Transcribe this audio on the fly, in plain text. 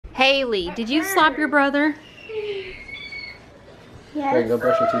Haley, did you slap your brother? Yes. Wait, go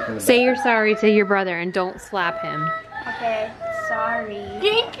brush your teeth in the back. Say you're sorry to your brother and don't slap him. Okay, sorry.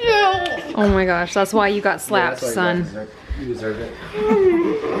 Thank you. Oh my gosh, that's why you got slapped, that's why son. You deserve it.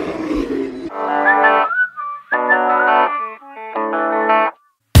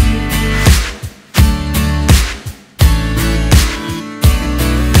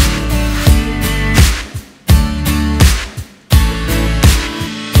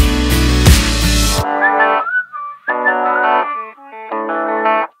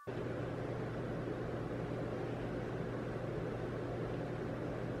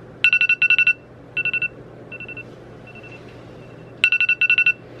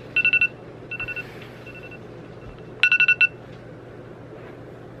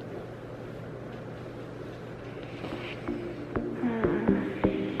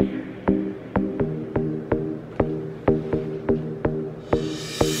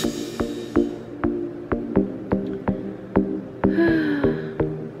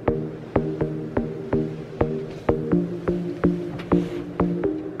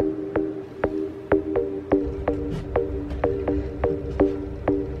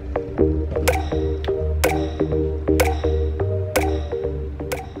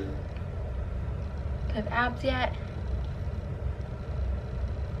 Have abs yet?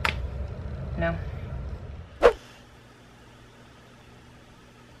 No.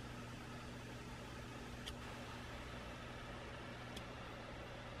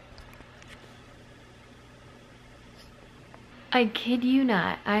 I kid you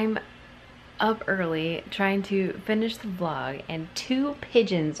not, I'm up early trying to finish the vlog and 2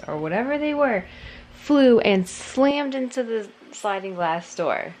 pigeons or whatever they were flew and slammed into the sliding glass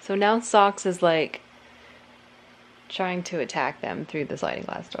door. So now Socks is like trying to attack them through the sliding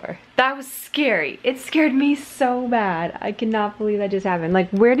glass door. That was scary. It scared me so bad. I cannot believe that just happened. Like,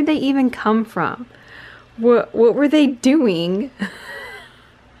 where did they even come from? What were they doing?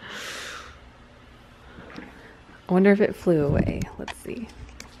 I wonder if it flew away. Let's see.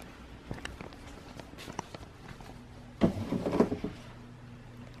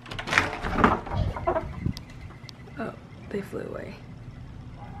 Oh, they flew away.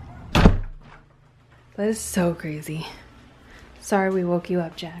 That is so crazy. Sorry we woke you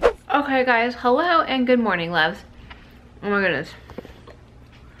up, Jack. Okay guys, hello and good morning, loves. Oh my goodness.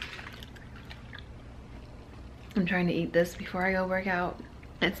 I'm trying to eat this before I go work out.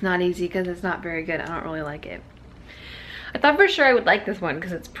 It's not easy because it's not very good. I don't really like it. I thought for sure I would like this one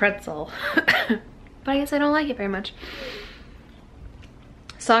because it's pretzel. But I guess I don't like it very much.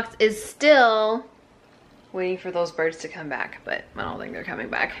 Socks is still waiting for those birds to come back, but I don't think they're coming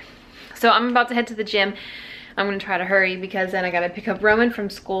back. So I'm about to head to the gym. I'm gonna try to hurry because then I gotta pick up Roman from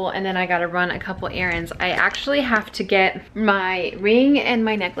school and then I gotta run a couple errands. I actually have to get my ring and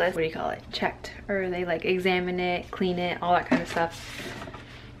my necklace, what do you call it, checked. Or they like examine it, clean it, all that kind of stuff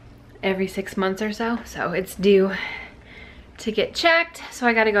every 6 months or so. So it's due to get checked. So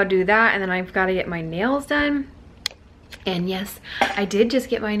I gotta go do that and then I've gotta get my nails done. And yes, I did just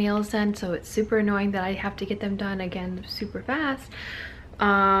get my nails done, so it's super annoying that I have to get them done again super fast.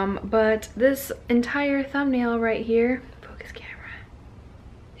 But this entire thumbnail right here, focus camera,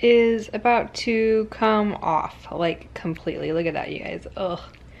 is about to come off, like completely. Look at that, you guys. Ugh.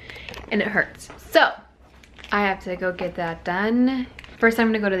 And it hurts. So I have to go get that done. First I'm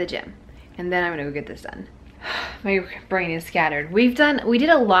gonna go to the gym and then I'm gonna go get this done. My brain is scattered. We did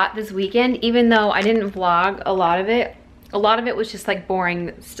a lot this weekend, even though I didn't vlog a lot of it. A lot of it was just like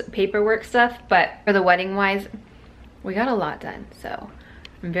boring paperwork stuff, but for the wedding wise, we got a lot done. So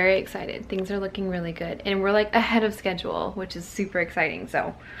I'm very excited. Things are looking really good. And we're like ahead of schedule, which is super exciting.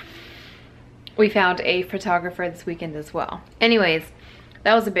 So we found a photographer this weekend as well. Anyways,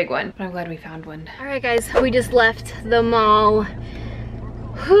 that was a big one, but I'm glad we found one. All right guys, we just left the mall.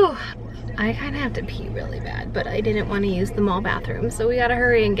 Whew. I kind of have to pee really bad, but I didn't want to use the mall bathroom, so we gotta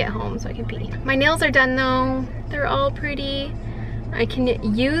hurry and get home so I can pee. My nails are done though. They're all pretty. I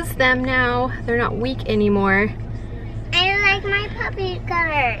can use them now. They're not weak anymore. I like my puppy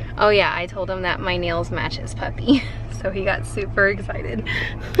color. Oh yeah, I told him that my nails match his puppy. So he got super excited.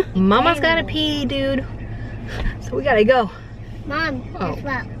 Mama's gotta pee, dude. So we gotta go. Mom, guess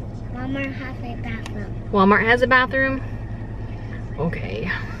what? Walmart has a bathroom. Walmart has a bathroom? Okay.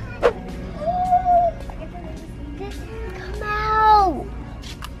 Come out.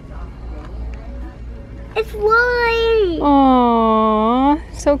 It's Wooly. Aww,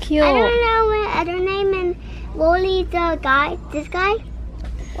 so cute. I don't know what other name, and Wooly the guy, this guy,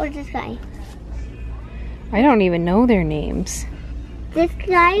 or this guy? I don't even know their names. This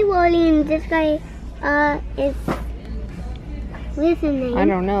guy, Wooly, and this guy is What's the name? I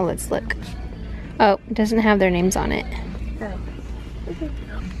don't know, let's look. Oh, it doesn't have their names on it.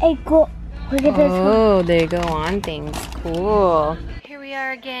 Hey, go. Look at this one. Oh, they go on things. Cool. Here we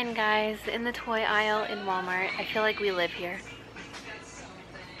are again, guys, in the toy aisle in Walmart. I feel like we live here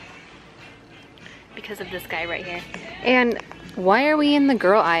because of this guy right here. And why are we in the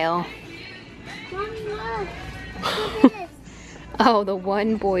girl aisle? Mom, look. Look at this. Oh, the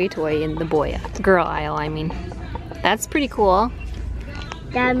one boy toy in the girl aisle, I mean. That's pretty cool.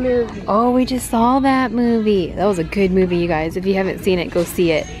 That movie. Oh, we just saw that movie. That was a good movie, you guys. If you haven't seen it, go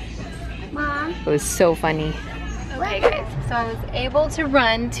see it. Mom. It was so funny. Okay, guys, so I was able to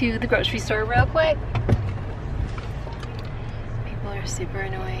run to the grocery store real quick. People are super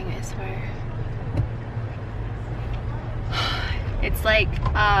annoying, I swear. It's like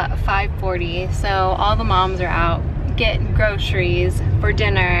 5:40, so all the moms are out getting groceries for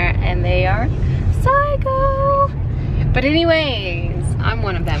dinner, and they are psycho. But anyways, I'm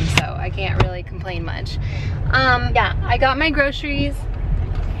one of them, so I can't really complain much. Yeah, I got my groceries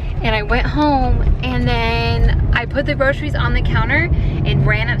and I went home, and then I put the groceries on the counter and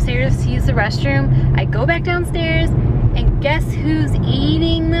ran upstairs to use the restroom. I go back downstairs, and guess who's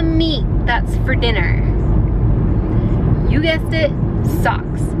eating the meat that's for dinner? You guessed it,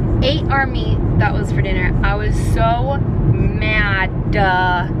 Socks. Ate our meat that was for dinner. I was so mad.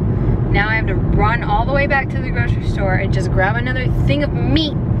 Now I have to run all the way back to the grocery store and just grab another thing of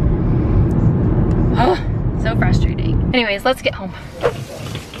meat. Oh, so frustrating. Anyways, let's get home.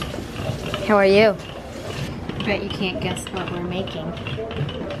 How are you? I bet you can't guess what we're making.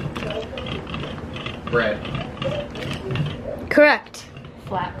 Bread. Correct.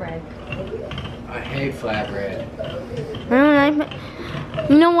 Flatbread. I hate flatbread.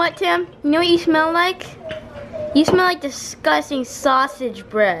 You know what, Tim? You know what you smell like? You smell like disgusting sausage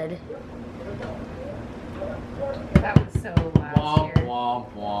bread. That was so last Womp, year. womp,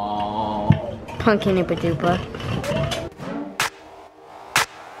 womp. Pumpkin Oopa Doopa.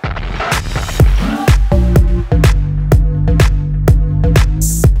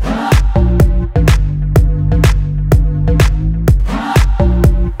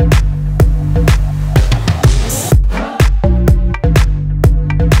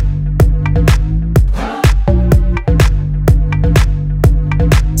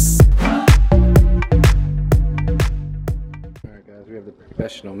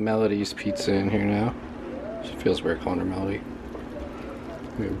 Professional Melody's pizza in here now. She feels weird calling her Melody.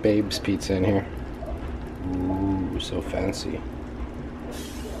 We have Babe's pizza in here. Ooh, so fancy.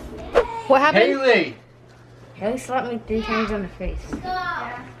 What happened? Haley! Haley slapped me 3 times on the face.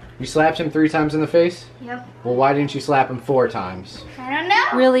 You slapped him 3 times in the face? Yep. Well, why didn't you slap him 4 times? I don't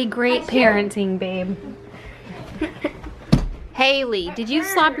know. Really great parenting, babe. Haley, did you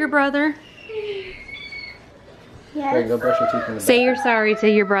slap your brother? There you go, brush your teeth in the Say back. you're sorry to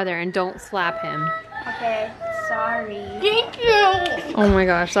your brother and don't slap him. Okay, sorry. Thank you. Oh my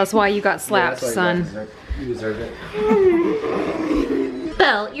gosh, that's why you got Yeah, slapped, that's why son. You deserve it.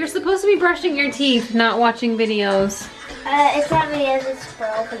 Belle, you're supposed to be brushing your teeth, not watching videos. It's not videos, it's for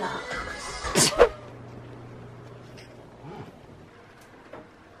open up.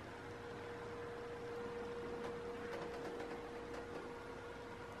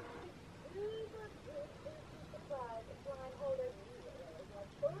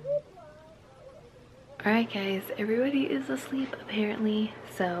 Alright guys, everybody is asleep apparently,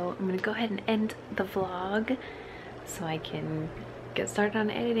 so I'm gonna go ahead and end the vlog so I can get started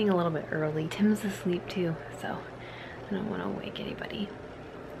on editing a little bit early. Tim's asleep too, so I don't want to wake anybody.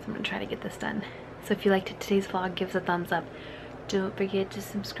 So I'm gonna try to get this done. So if you liked today's vlog, give us a thumbs up. Don't forget to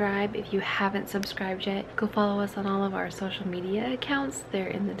subscribe if you haven't subscribed yet. Go follow us on all of our social media accounts. They're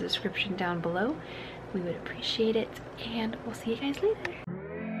in the description down below. We would appreciate it, and we'll see you guys later.